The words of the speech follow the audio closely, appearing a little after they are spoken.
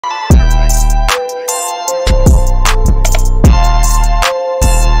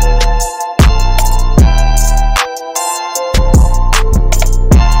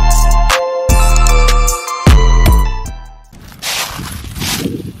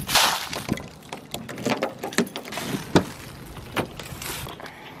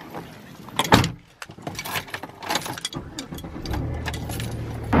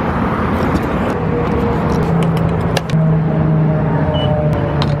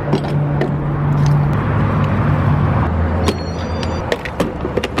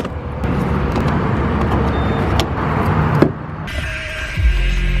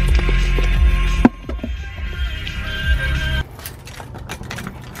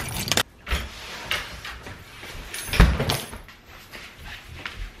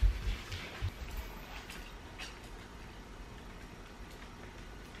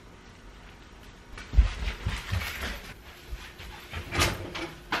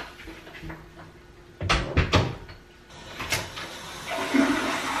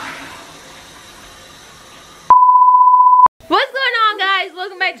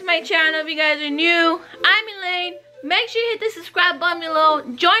you guys are new. I'm Elaine. Make sure you hit the subscribe button below.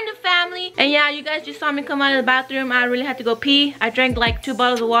 Join the family. And yeah, you guys just saw me come out of the bathroom. I really had to go pee. I drank like 2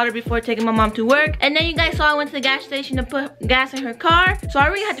 bottles of water before taking my mom to work. And then you guys saw I went to the gas station to put gas in her car. So I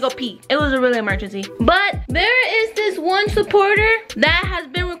really had to go pee. It was a really emergency. But there is this one supporter that has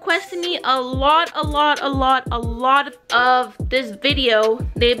been requesting me a lot of this video.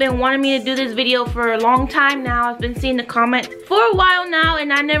 They've been wanting me to do this video for a long time now. I've been seeing the comments for a while now,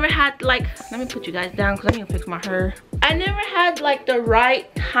 and I never had like, let me put you guys down because I need to fix my hair. I never had like the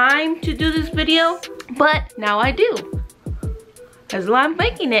right time to do this video, but now I do. That's why I'm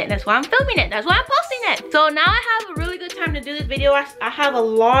making it. That's why I'm filming it. That's why I'm posting it. So now I have a really good time to do this video. I have a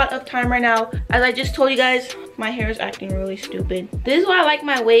lot of time right now. As I just told you guys, my hair is acting really stupid. This is why I like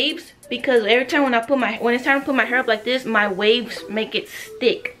my waves, because every time when it's time to put my hair up like this, my waves make it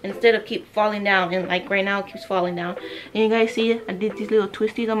stick instead of keep falling down. And like right now it keeps falling down. And you guys see I did these little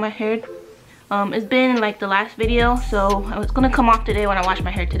twisties on my hair. It's been like the last video, so it's gonna come off today when I wash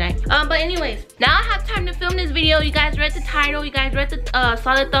my hair today. But anyways, now I have time to film this video. You guys read the title, you guys read the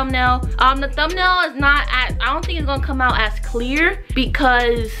saw the thumbnail. The thumbnail is not I don't think it's gonna come out as clear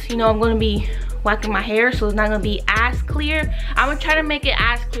because, you know, I'm gonna be whacking my hair, so it's not gonna be as clear. I'm gonna try to make it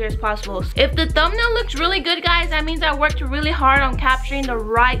as clear as possible. If the thumbnail looks really good, guys, that means I worked really hard on capturing the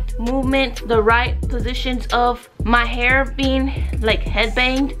right movement, the right positions of my hair being like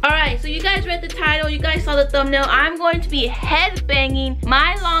headbanged. All right, so you guys read the title, you guys saw the thumbnail. I'm going to be headbanging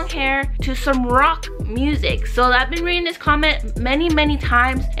my long hair to some rock music. So I've been reading this comment many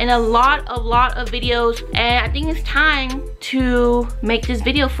times in a lot of videos, and I think it's time to make this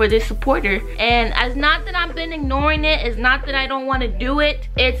video for this supporter. And it's not that I've been ignoring it, it's not that I don't want to do it,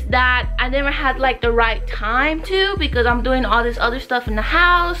 it's that I never had like the right time to, because I'm doing all this other stuff in the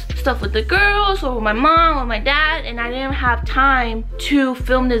house, stuff with the girls or with my mom or my dad, and I didn't have time to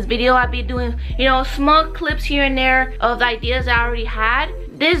film this video. I'd be doing, you know, small clips here and there of the ideas I already had.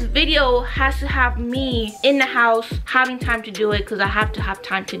 This video has to have me in the house having time to do it, because I have to have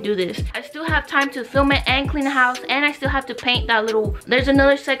time to do this. I still have time to film it and clean the house, and I still have to paint that little, there's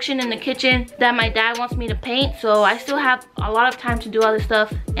another section in the kitchen that my dad wants me to paint, so I still have a lot of time to do all this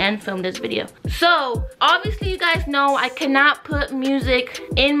stuff and film this video. So obviously you guys know I cannot put music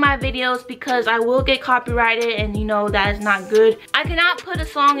in my videos because I will get copyrighted, and you know that is not good. I cannot put a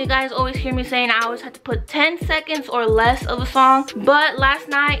song. You guys always hear me saying I always have to put 10 seconds or less of a song, but last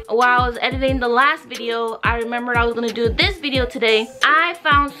night while I was editing the last video, I remembered I was gonna do this video today. I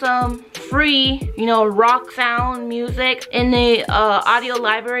found some free, you know, rock sound music in the audio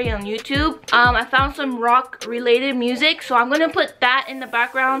library on YouTube. I found some rock related music, so I'm gonna put that in the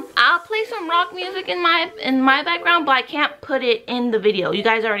background. I'll play some rock music in my background, but I can't put it in the video. You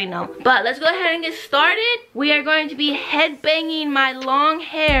guys already know. But let's go ahead and get started. We are going to be headbanging my long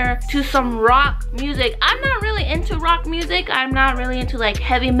hair to some rock music. I'm not really into rock music. I'm not really into like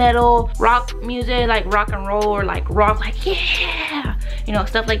heavy metal rock music, like rock and roll, or like rock, like yeah, you know,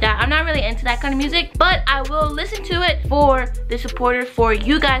 stuff like that. I'm not really into that kind of music, but I will listen to it for the supporters, for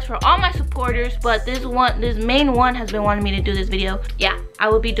you guys, for all my supporters. But this main one has been wanting me to do this video. Yeah, I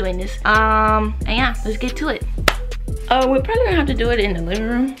will be doing this. And yeah, let's get to it. We're probably gonna have to do it in the living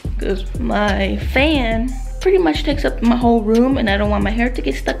room because my fan pretty much takes up my whole room, and I don't want my hair to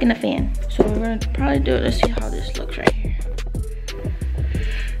get stuck in the fan. So we're gonna probably do it. Let's see how this looks right here.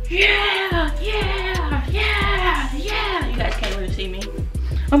 Yeah. You guys can't really see me.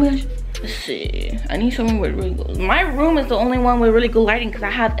 Oh my gosh. Let's see. I need something with really good. My room is the only one with really good lighting because I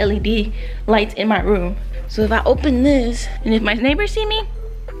have LED lights in my room. So if I open this, and if my neighbors see me,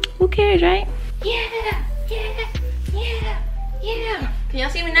 who cares, right? Yeah. Can y'all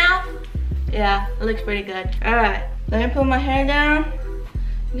see me now? Yeah, it looks pretty good. All right, let me put my hair down.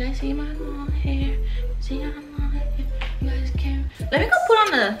 You guys see my long hair? See my long hair? You guys can. Let me go put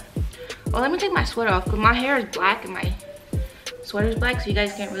on the. Oh, let me take my sweater off because my hair is black and my sweater is black, so you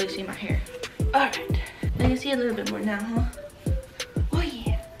guys can't really see my hair. All right, I can see a little bit more now, huh? Oh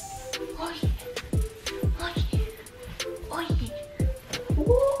yeah.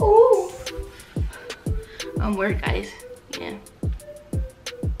 Ooh. I'm worried, guys. Yeah.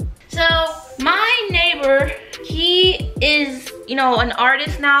 So my neighbor, he is, you know, an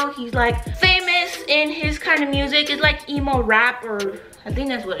artist now. He's like famous in his kind of music. It's like emo rap, or I think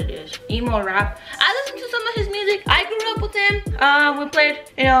that's what it is, emo rap. I listen to some of his music. I grew up with him. We played,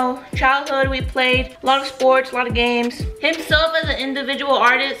 you know, childhood. We played a lot of sports, a lot of games. Himself as an individual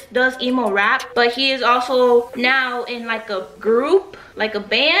artist does emo rap, but he is also now in like a group, like a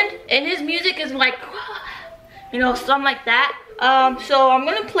band, and his music is like, you know, something like that. So I'm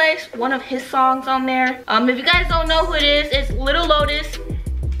gonna place one of his songs on there. If you guys don't know who it is, it's Little Lotus.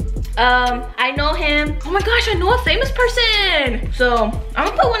 I know him. Oh my gosh, I know a famous person. So I'm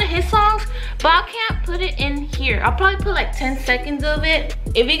gonna put one of his songs, but I can't put it in here. I'll probably put like 10 seconds of it.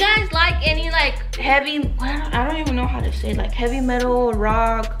 If you guys like any like heavy, I don't even know how to say, like heavy metal,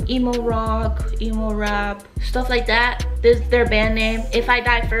 rock, emo rap, stuff like that, this is their band name. If I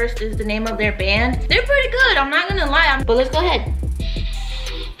Die First is the name of their band. They're pretty good, I'm not gonna lie. But let's go ahead.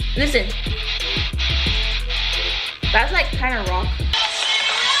 Listen. That's like kind of rock.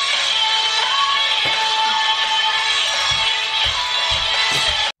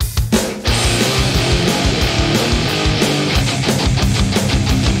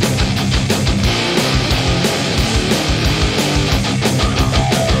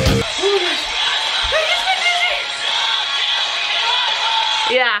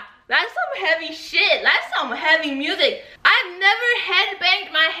 Yeah, that's some heavy shit. That's some heavy music. I've never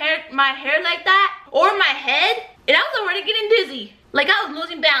headbanged my hair like that, or my head, and I was already getting dizzy. Like I was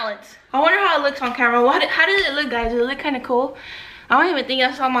losing balance. I wonder how it looks on camera. How does it look, guys? Does it look kind of cool? I don't even think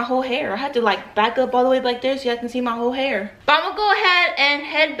I saw my whole hair. I had to like back up all the way back there so you guys can see my whole hair. But I'm gonna go ahead and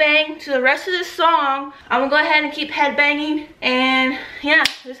headbang to the rest of this song. I'm gonna go ahead and keep headbanging, and yeah,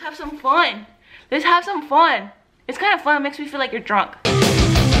 let's have some fun. Let's have some fun. It's kind of fun. It makes me feel like you're drunk.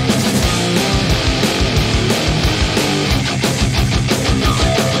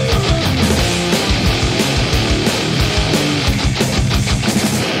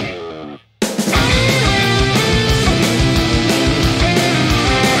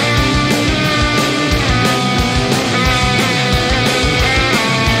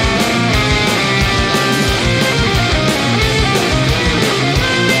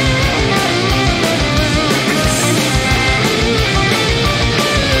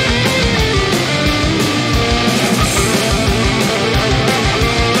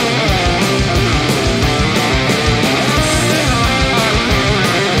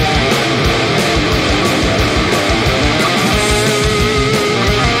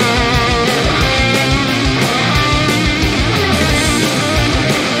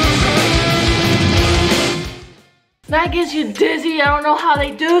 That gets you dizzy. I don't know how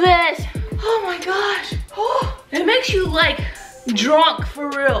they do this. Oh my gosh. Oh, it makes you like drunk for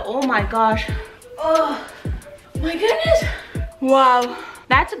real. Oh my gosh. Oh my goodness. Wow.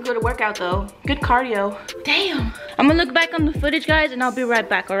 That's a good workout though. Good cardio. Damn. I'm gonna look back on the footage, guys, and I'll be right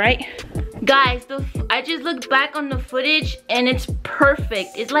back, all right? Guys, I just looked back on the footage and it's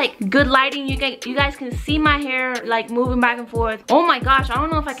perfect. It's like good lighting. You guys can see my hair like moving back and forth. Oh my gosh, I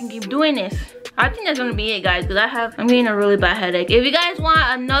don't know if I can keep doing this. I think that's gonna be it, guys, because I'm getting a really bad headache. If you guys want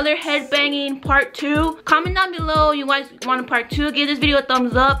another headbanging part 2, comment down below. You guys want a part 2, give this video a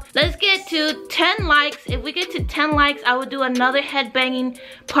thumbs up. Let's get to 10 likes. If we get to 10 likes, I will do another headbanging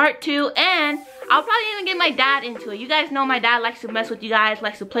part 2, and I'll probably even get my dad into it. You guys know my dad likes to mess with you guys,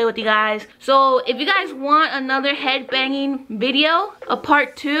 likes to play with you guys. So if you guys want another headbanging video, a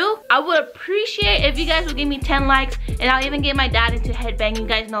part 2, I would appreciate if you guys would give me 10 likes, and I'll even get my dad into headbanging. You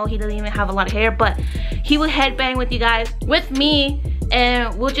guys know he doesn't even have a lot of hair, but he would headbang with you guys, with me,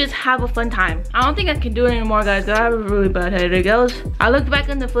 and we'll just have a fun time. I don't think I can do it anymore, guys, because I have a really bad headache. I looked back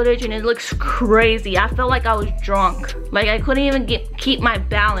in the footage and it looks crazy. I felt like I was drunk. Like I couldn't even keep my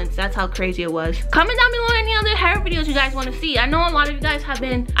balance. That's how crazy it was. Comment down below any other hair videos you guys want to see. I know a lot of you guys I've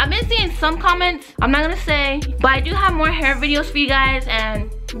been seeing some comments. I'm not gonna say, but I do have more hair videos for you guys,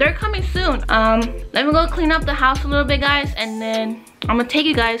 and they're coming soon. Let me go clean up the house a little bit, guys, and then I'm gonna take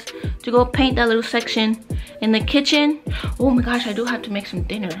you guys to go paint that little section in the kitchen. Oh my gosh, I do have to make some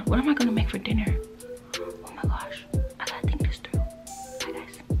dinner. What am I gonna make for dinner?